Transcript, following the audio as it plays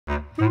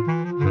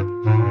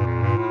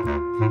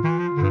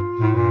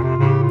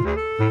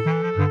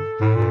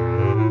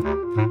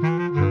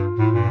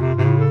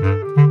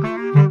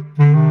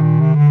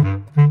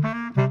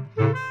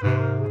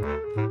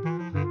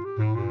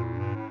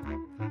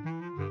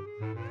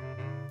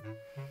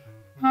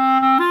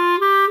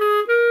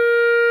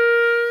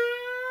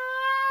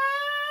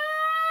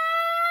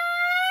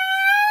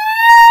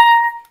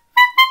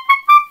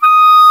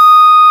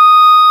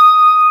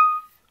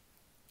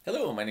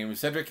Hello, my name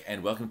is Cedric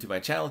and welcome to my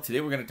channel. Today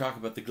we're going to talk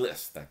about the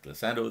gliss, that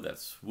glissando, that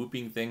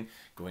swooping thing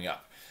going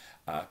up.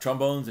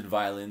 Trombones and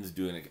violins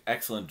do an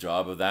excellent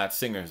job of that.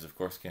 Singers, of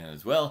course, can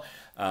as well.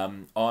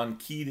 On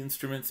keyed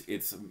instruments,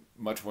 it's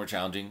much more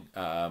challenging.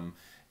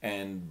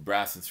 And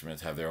brass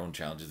instruments have their own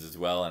challenges as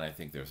well. And I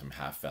think there's some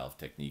half-valve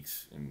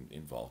techniques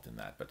involved in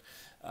that. But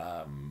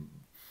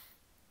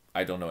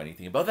I don't know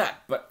anything about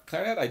that. But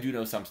clarinet, I do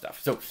know some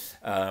stuff. So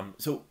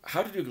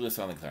how to do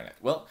gliss on the clarinet?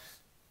 Well,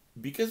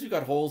 because we've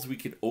got holes, we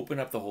could open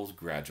up the holes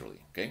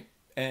gradually, okay?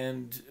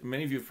 And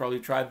many of you have probably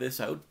tried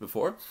this out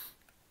before.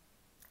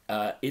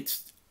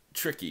 It's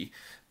tricky,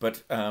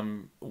 but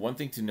one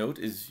thing to note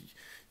is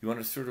you want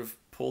to sort of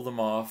pull them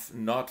off,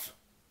 not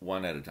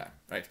one at a time,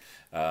 right?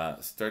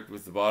 Start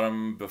with the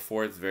bottom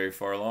before it's very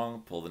far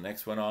along, pull the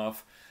next one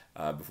off.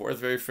 Before it's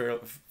very far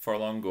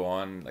along, go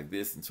on like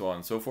this, and so on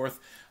and so forth.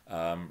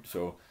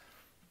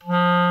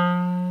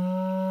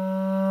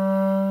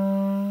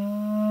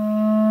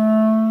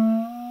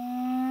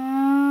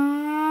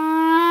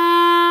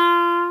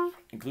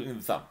 Including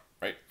the thumb,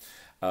 right?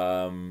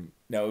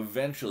 Now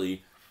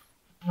eventually,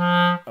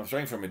 I'm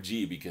starting from a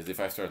G because if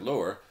I start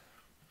lower,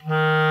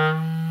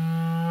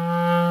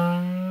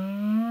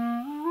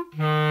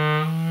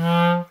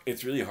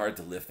 it's really hard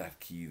to lift that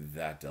key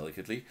that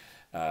delicately.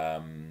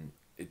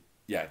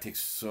 It takes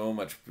so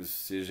much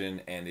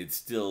precision, and it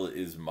still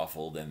is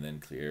muffled and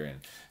then clear, and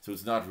so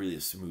it's not really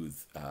a smooth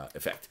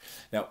effect.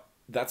 Now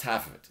that's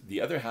half of it.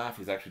 The other half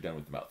is actually done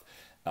with the mouth.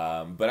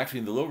 But actually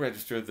in the low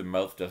register, the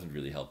mouth doesn't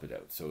really help it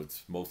out. So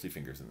it's mostly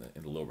fingers in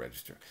the low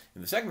register.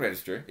 In the second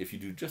register, if you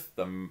do just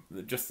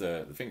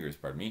the fingers,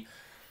 pardon me,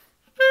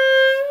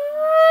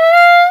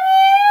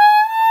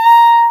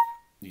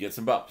 you get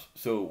some bumps.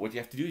 So what you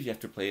have to do is you have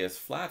to play as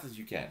flat as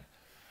you can.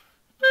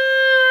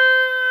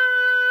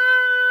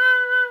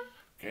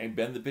 Okay,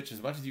 bend the pitch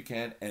as much as you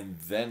can and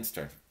then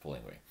start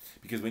pulling away.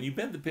 Because when you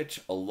bend the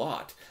pitch a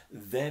lot,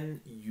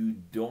 then you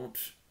don't,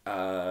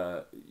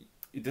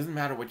 it doesn't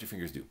matter what your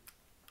fingers do.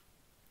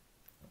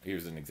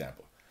 Here's an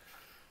example.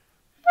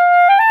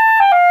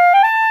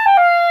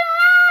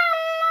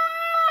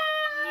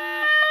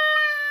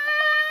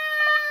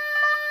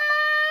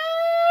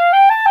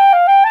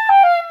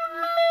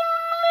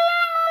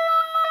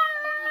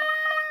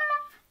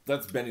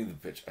 That's bending the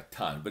pitch a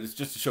ton, but it's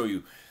just to show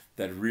you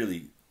that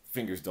really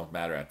fingers don't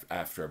matter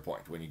after a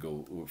point when you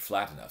go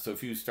flat enough. So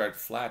if you start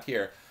flat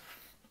here,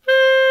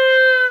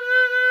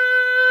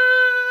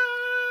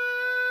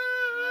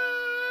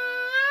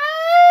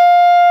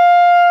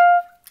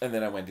 and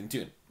then I went in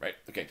tune, right?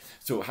 Okay,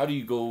 so how do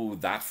you go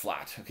that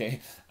flat, okay?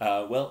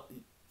 Well,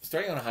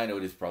 starting on a high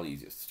note is probably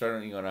easiest.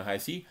 Starting on a high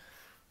C.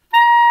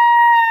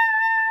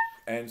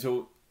 And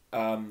so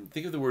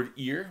think of the word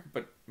ear,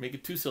 but make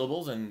it 2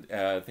 syllables and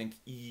think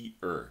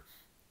E-er.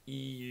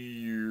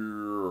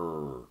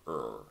 E-er,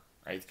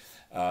 right?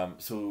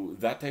 So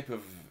that type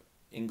of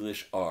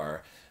English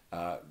R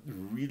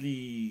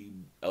really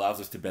allows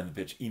us to bend the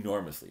pitch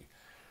enormously.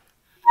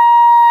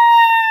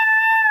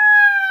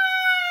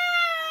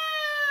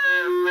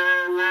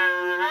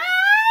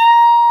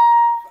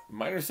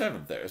 Minor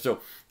 7th there. So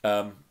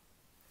now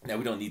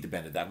we don't need to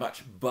bend it that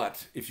much,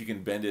 but if you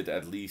can bend it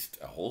at least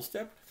a whole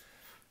step,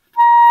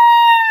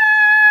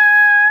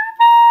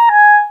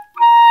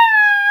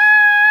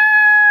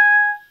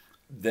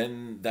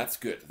 then that's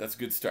good. That's a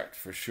good start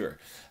for sure.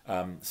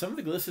 Some of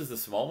the glisses, the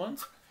small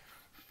ones,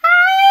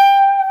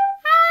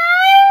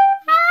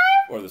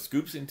 or the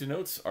scoops into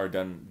notes are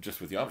done just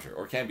with the embouchure,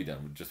 or can be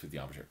done just with the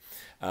embouchure.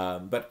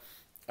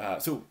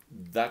 So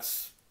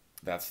that's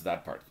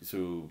that part.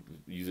 So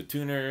use a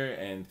tuner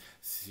and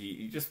see,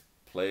 you just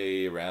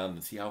play around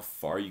and see how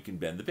far you can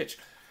bend the pitch.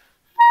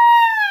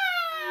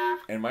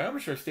 And my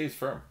embouchure stays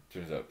firm,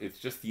 turns out. It's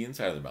just the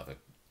inside of the mouth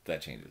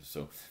that changes.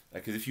 So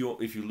because if you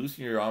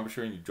loosen your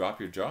embouchure and you drop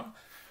your jaw,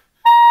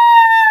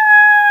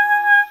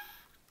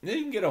 then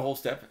you can get a whole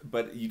step,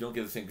 but you don't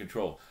get the same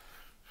control.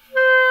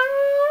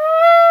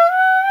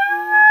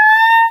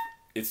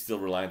 It's still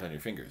reliant on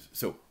your fingers.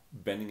 So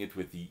bending it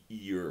with the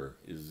ear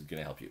is going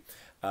to help you.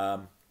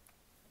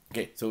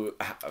 Okay, so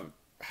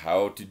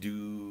how to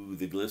do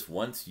the gliss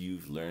once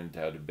you've learned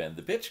how to bend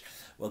the pitch?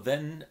 Well,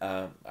 then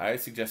I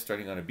suggest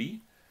starting on a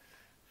B,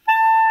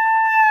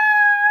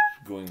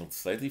 going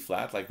slightly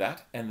flat like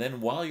that, and then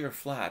while you're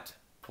flat,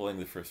 pulling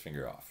the first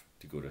finger off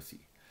to go to C.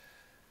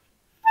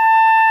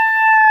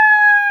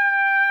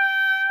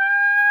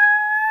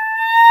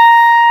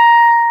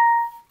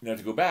 Now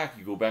to go back,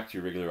 you go back to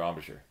your regular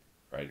embouchure,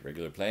 right?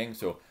 Regular playing.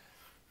 So,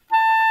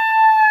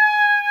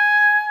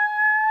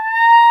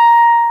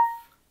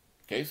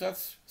 okay, Okay, so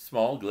that's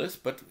small gliss,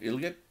 but it'll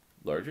get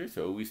larger.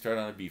 So we start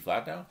on a B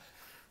flat now.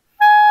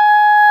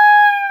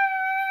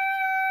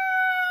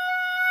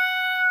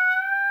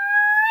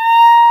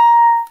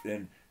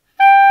 Then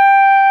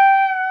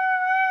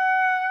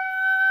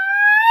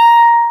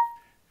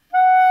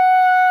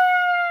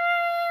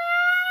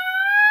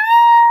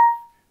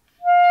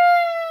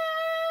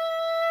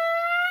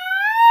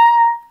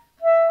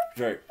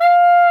sorry.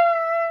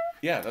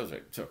 Yeah, that was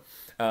right.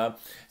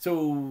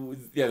 So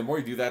yeah, the more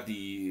you do that,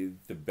 the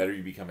better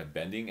you become at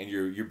bending, and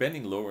you're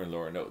bending lower and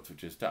lower notes,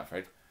 which is tough,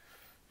 right?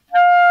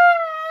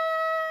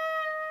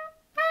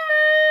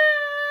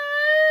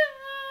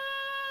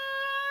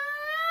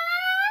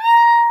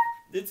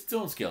 It's its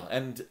own skill,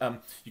 and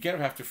you kind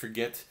of have to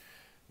forget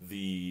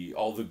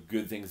all the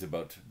good things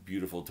about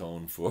beautiful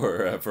tone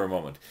for a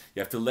moment.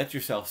 You have to let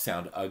yourself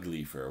sound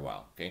ugly for a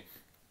while, okay?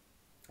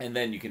 And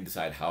then you can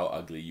decide how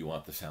ugly you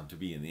want the sound to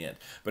be in the end.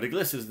 But a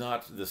gliss is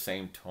not the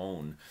same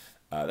tone.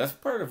 That's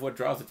part of what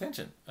draws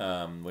attention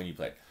when you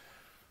play it.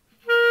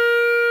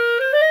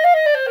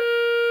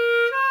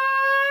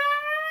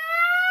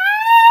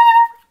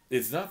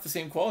 It's not the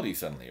same quality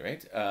suddenly,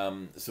 right?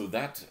 So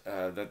that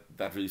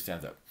really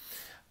stands out.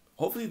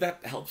 Hopefully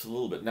that helps a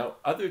little bit. Now,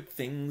 other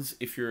things,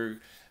 if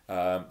you're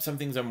some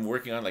things I'm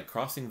working on, like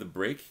crossing the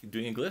break,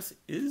 doing a gliss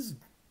is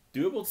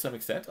doable to some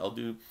extent. I'll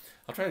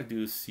try to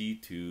do C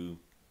to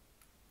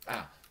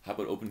how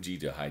about open G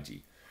to high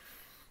G?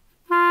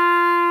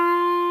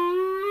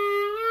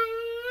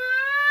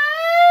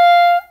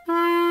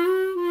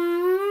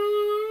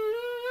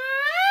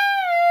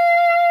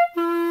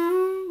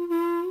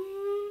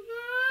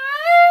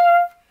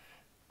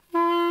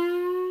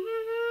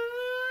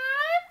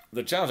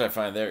 The challenge I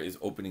find there is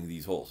opening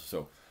these holes.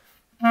 So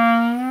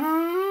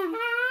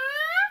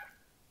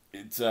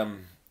it's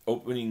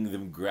opening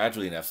them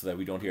gradually enough so that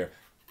we don't hear.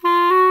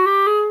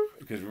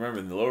 Because remember,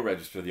 in the lower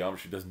register, the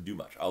embouchure doesn't do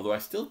much. Although I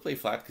still play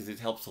flat because it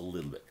helps a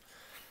little bit.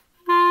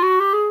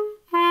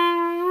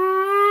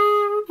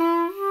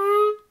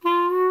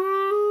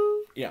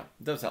 Yeah,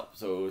 it does help.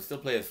 So still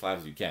play as flat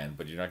as you can,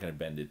 but you're not going to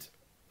bend it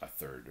a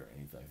third or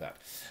anything like that.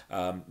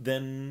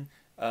 Then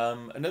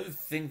another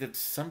thing that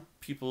some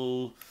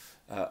people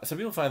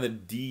find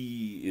that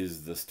D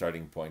is the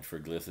starting point for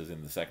glisses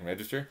in the second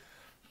register.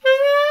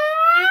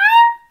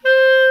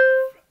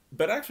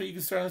 But actually, you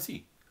can start on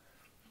C.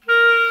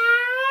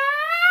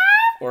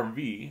 Or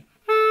B.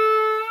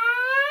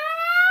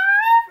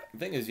 The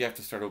thing is, you have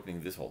to start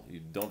opening this hole. You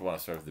don't want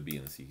to start with the B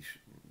and the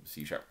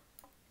C sharp.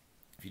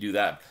 If you do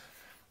that,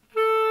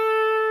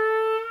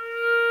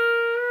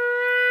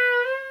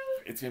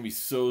 it's going to be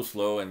so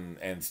slow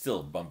and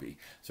still bumpy.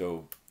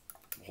 So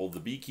hold the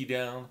B key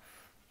down.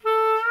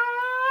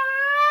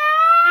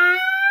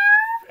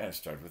 And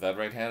start with that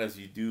right hand as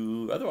you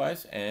do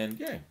otherwise. And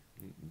yeah,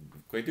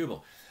 quite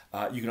doable.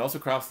 You can also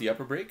cross the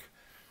upper break.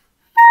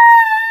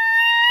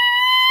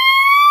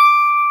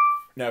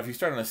 Now, if you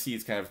start on a C,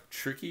 it's kind of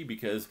tricky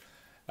because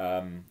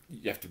you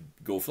have to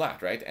go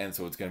flat, right? And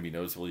so it's going to be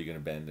noticeable. You're going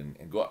to bend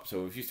and go up.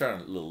 So if you start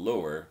on a little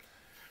lower,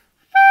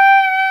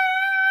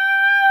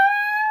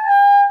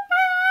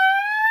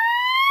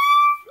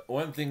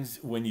 one of the things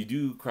when you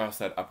do cross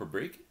that upper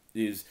break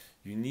is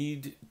you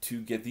need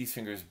to get these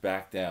fingers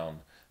back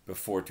down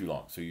before too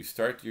long. So you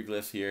start your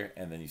gliss here,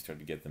 and then you start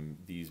to get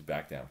these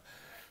back down.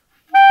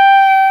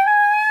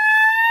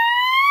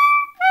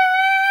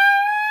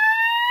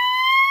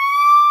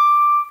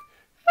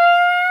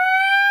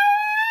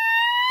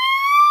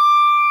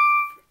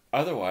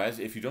 Otherwise,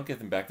 if you don't get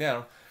them back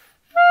down,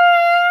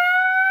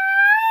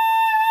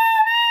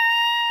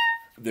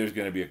 there's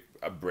going to be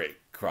a break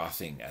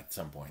crossing at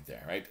some point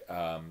there, right?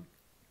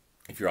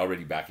 If you're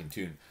already back in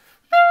tune,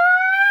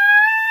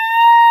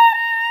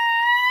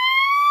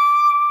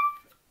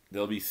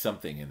 there'll be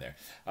something in there.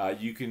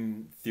 You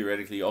can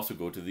theoretically also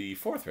go to the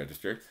fourth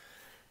register.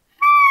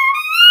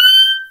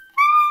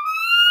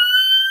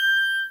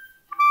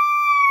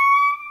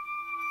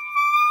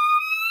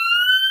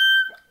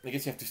 I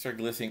guess you have to start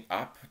glissing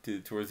up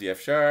towards the F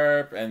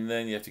sharp, and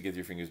then you have to get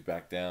your fingers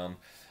back down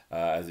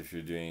as if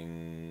you're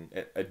doing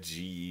a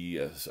G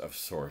of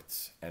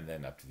sorts, and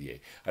then up to the A.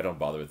 I don't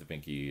bother with the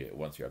pinky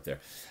once you're up there.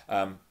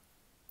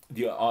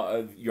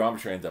 Your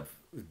embouchure ends up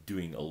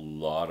doing a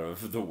lot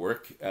of the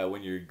work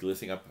when you're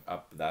glissing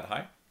up that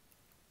high.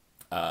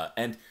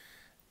 And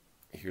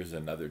here's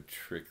another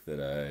trick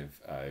that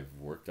I've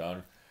worked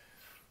on.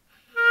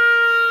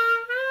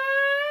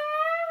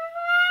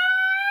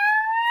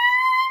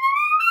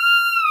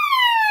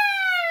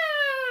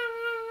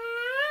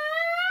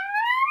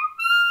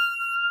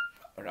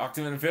 An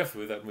octave and a fifth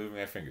without moving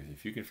my fingers.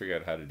 If you can figure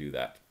out how to do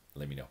that,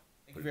 let me know.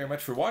 Thank you very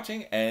much for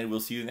watching, and we'll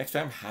see you next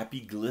time.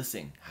 Happy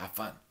glissing. Have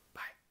fun.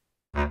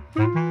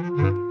 Bye.